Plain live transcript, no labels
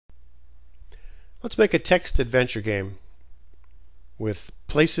Let's make a text adventure game with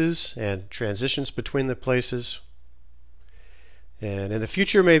places and transitions between the places. And in the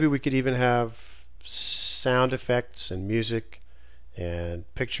future, maybe we could even have sound effects and music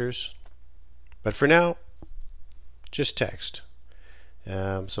and pictures. But for now, just text.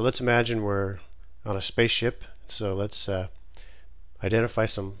 So let's imagine we're on a spaceship. So let's identify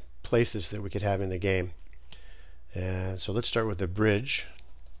some places that we could have in the game. And so let's start with the bridge.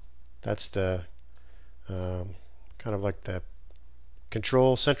 That's the kind of like the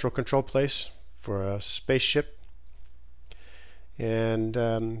central control place for a spaceship.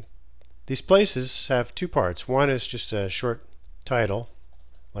 And these places have two parts. One is just a short title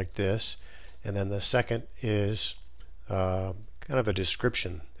like this, and then the second is kind of a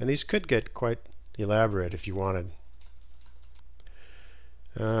description. And these could get quite elaborate if you wanted.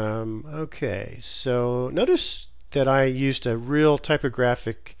 Okay, so notice that I used a real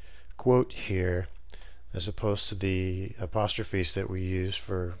typographic quote here as opposed to the apostrophes that we use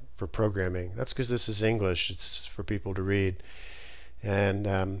for programming. That's because this is English. It's for people to read. And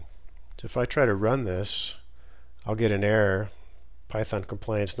so if I try to run this, I'll get an error. Python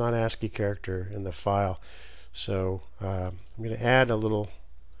complains, not ASCII character in the file. So I'm going to add a little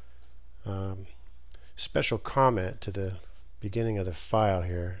special comment to the beginning of the file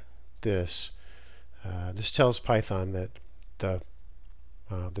here. This tells Python that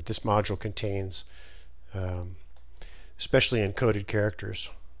that this module contains specially encoded characters.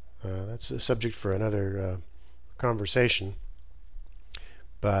 That's a subject for another conversation.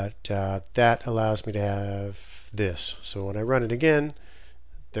 But that allows me to have this. So when I run it again,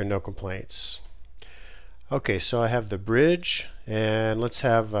 there are no complaints. Okay, so I have the bridge, and let's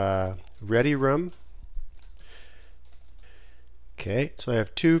have ready room. Okay, so I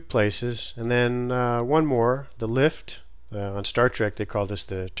have two places, and then one more, the lift. On Star Trek, they call this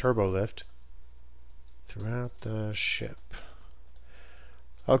the turbo lift. Throughout the ship.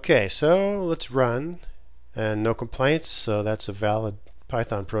 Okay, so let's run, and no complaints, so that's a valid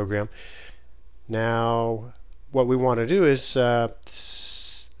Python program. Now, what we want to do is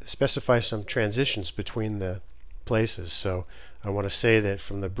specify some transitions between the places. So I want to say that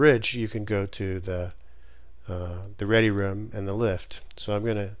from the bridge you can go to the ready room and the lift. So I'm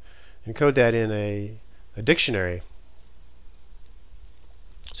going to encode that in a dictionary.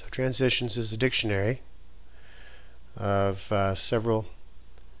 So transitions is a dictionary of several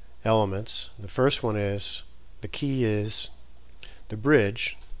elements. The first one is, the key is the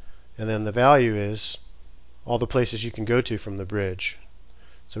bridge, and then the value is all the places you can go to from the bridge.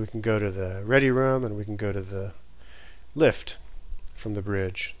 So we can go to the ready room and we can go to the lift from the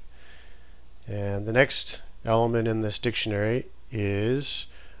bridge. And the next element in this dictionary is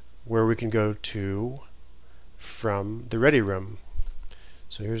where we can go to from the ready room.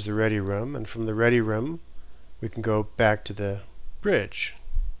 So here's the ready room, and from the ready room we can go back to the bridge.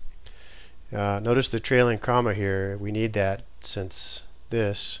 Notice the trailing comma here. We need that since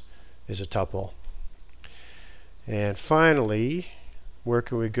this is a tuple. And finally, where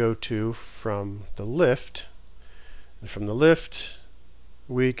can we go to from the lift? And from the lift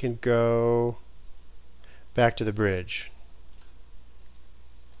we can go back to the bridge.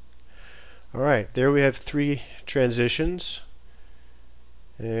 Alright, there we have three transitions.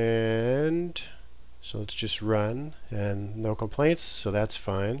 And so let's just run, and no complaints, so that's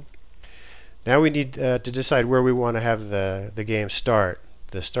fine. Now we need to decide where we want to have the game start,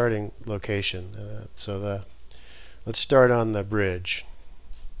 the starting location. Let's start on the bridge.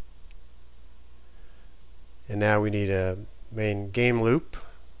 And now we need a main game loop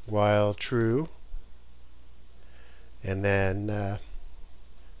while true, and then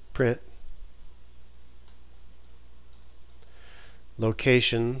print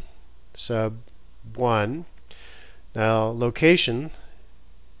location sub 1. Now location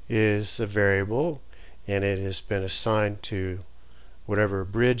is a variable, and it has been assigned to whatever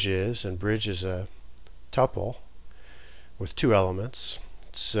bridge is, and bridge is a tuple with two elements.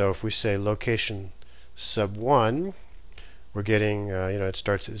 So if we say location sub 1, we're getting, it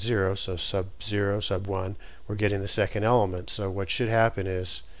starts at 0, so sub 0, sub 1, we're getting the second element. So what should happen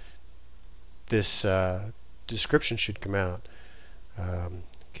is this description should come out.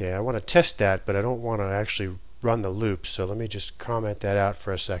 Okay, I want to test that, but I don't want to actually run the loop, so let me just comment that out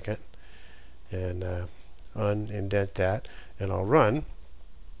for a second and unindent that, and I'll run.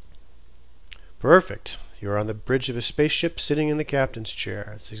 Perfect. You're on the bridge of a spaceship sitting in the captain's chair.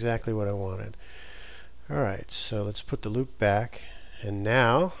 That's exactly what I wanted. Alright, so let's put the loop back, and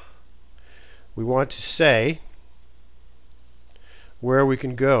now we want to say where we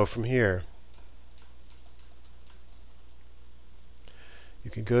can go from here. You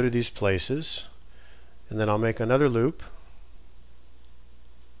can go to these places, and then I'll make another loop.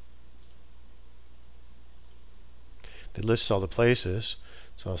 That lists all the places.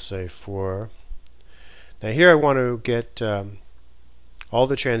 So I'll say for. Now here I want to get all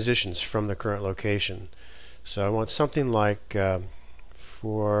the transitions from the current location. So I want something like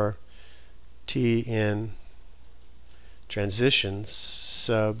for t in transitions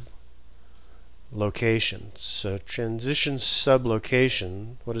sub location. So transition sub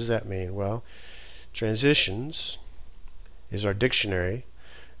location, what does that mean? Well, transitions is our dictionary.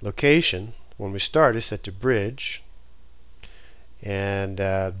 Location, when we start, is set to bridge. And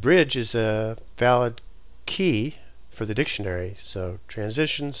bridge is a valid key for the dictionary. So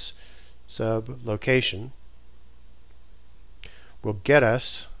transitions sub location will get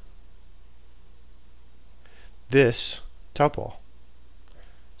us this tuple.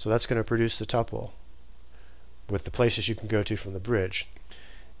 So that's going to produce the tuple with the places you can go to from the bridge.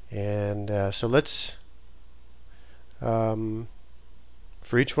 And so let's, for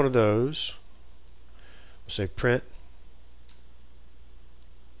each one of those, we'll say print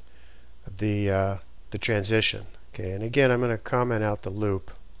the transition. Okay, and again I'm going to comment out the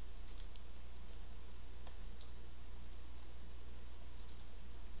loop.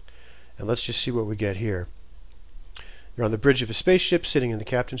 And let's just see what we get here. You're on the bridge of a spaceship sitting in the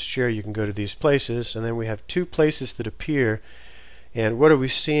captain's chair. You can go to these places, and then we have two places that appear. And what are we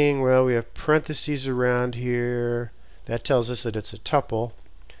seeing? Well, we have parentheses around here. That tells us that it's a tuple.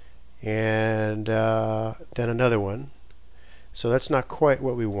 And then another one. So that's not quite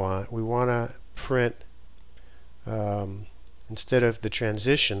what we want. We want to print, instead of the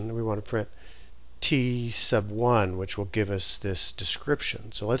transition, we want to print t sub 1, which will give us this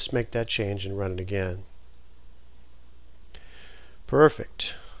description. So let's make that change and run it again.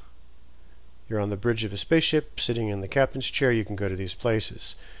 Perfect. You're on the bridge of a spaceship, sitting in the captain's chair. You can go to these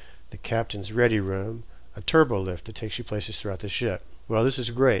places. The captain's ready room, a turbo lift that takes you places throughout the ship. Well, this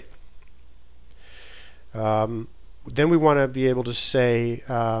is great. Then we want to be able to say,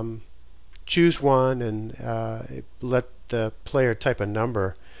 choose one and let the player type a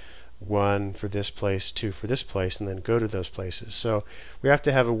number, 1 for this place, 2 for this place, and then go to those places. So we have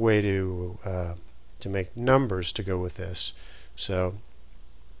to have a way to make numbers to go with this. So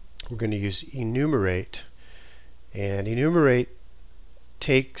we're going to use enumerate, and enumerate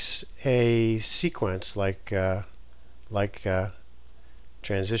takes a sequence like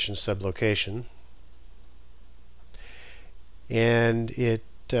transition sublocation, and it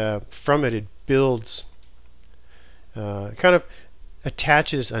from it builds, kind of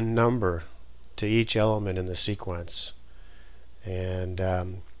attaches a number to each element in the sequence, and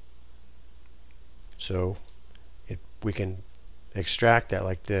so we can extract that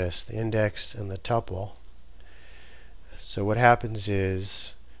like this, the index and the tuple. So what happens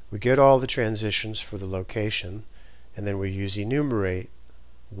is we get all the transitions for the location, and then we use enumerate,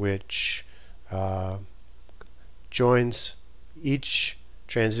 which joins each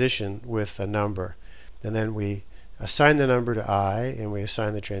transition with a number, and then we assign the number to I and we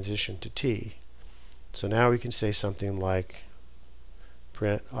assign the transition to t. So now we can say something like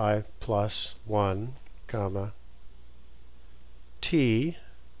print I plus 1 comma t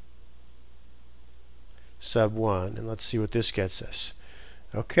sub 1, and let's see what this gets us.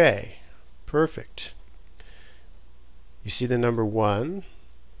 Okay, perfect. You see the number 1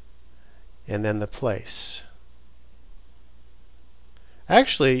 and then the place.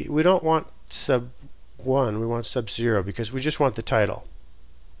 Actually, we don't want sub 1, we want sub 0 because we just want the title.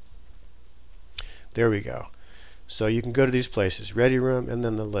 There we go. So you can go to these places, ready room and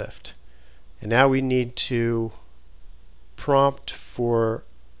then the lift. And now we need to prompt for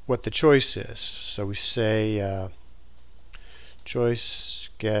what the choice is. So we say choice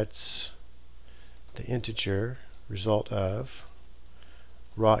gets the integer result of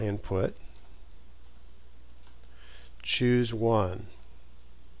raw input, choose 1.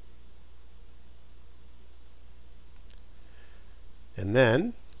 And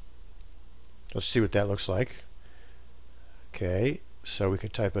then let's see what that looks like. Okay, so we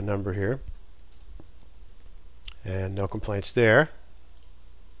could type a number here, and no complaints there.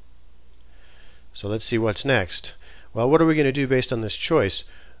 So let's see what's next. Well, what are we going to do based on this choice?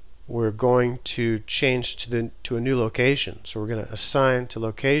 We're going to change to a new location. So we're going to assign to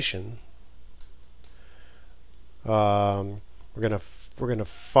location. We're going to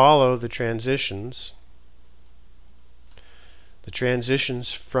follow the transitions. The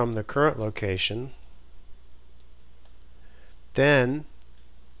transitions from the current location. Then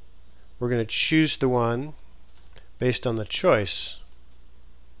we're going to choose the one based on the choice.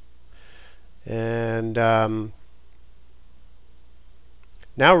 And now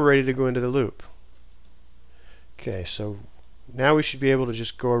we're ready to go into the loop. Okay, so now we should be able to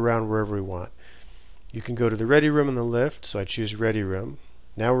just go around wherever we want. You can go to the ready room in the lift, so I choose ready room.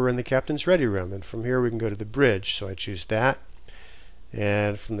 Now we're in the captain's ready room, and from here we can go to the bridge, so I choose that.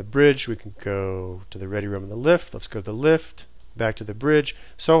 And from the bridge we can go to the ready room in the lift. Let's go to the lift, back to the bridge,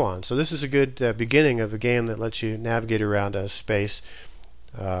 so on. So this is a good beginning of a game that lets you navigate around a space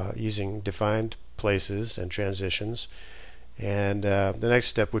using defined places and transitions. And the next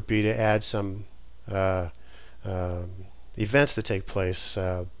step would be to add some events that take place,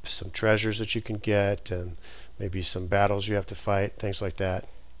 some treasures that you can get, and maybe some battles you have to fight, things like that.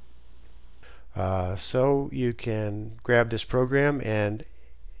 So you can grab this program and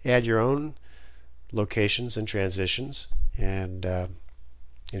add your own locations and transitions, and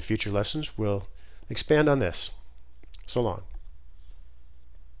in future lessons we'll expand on this. So long.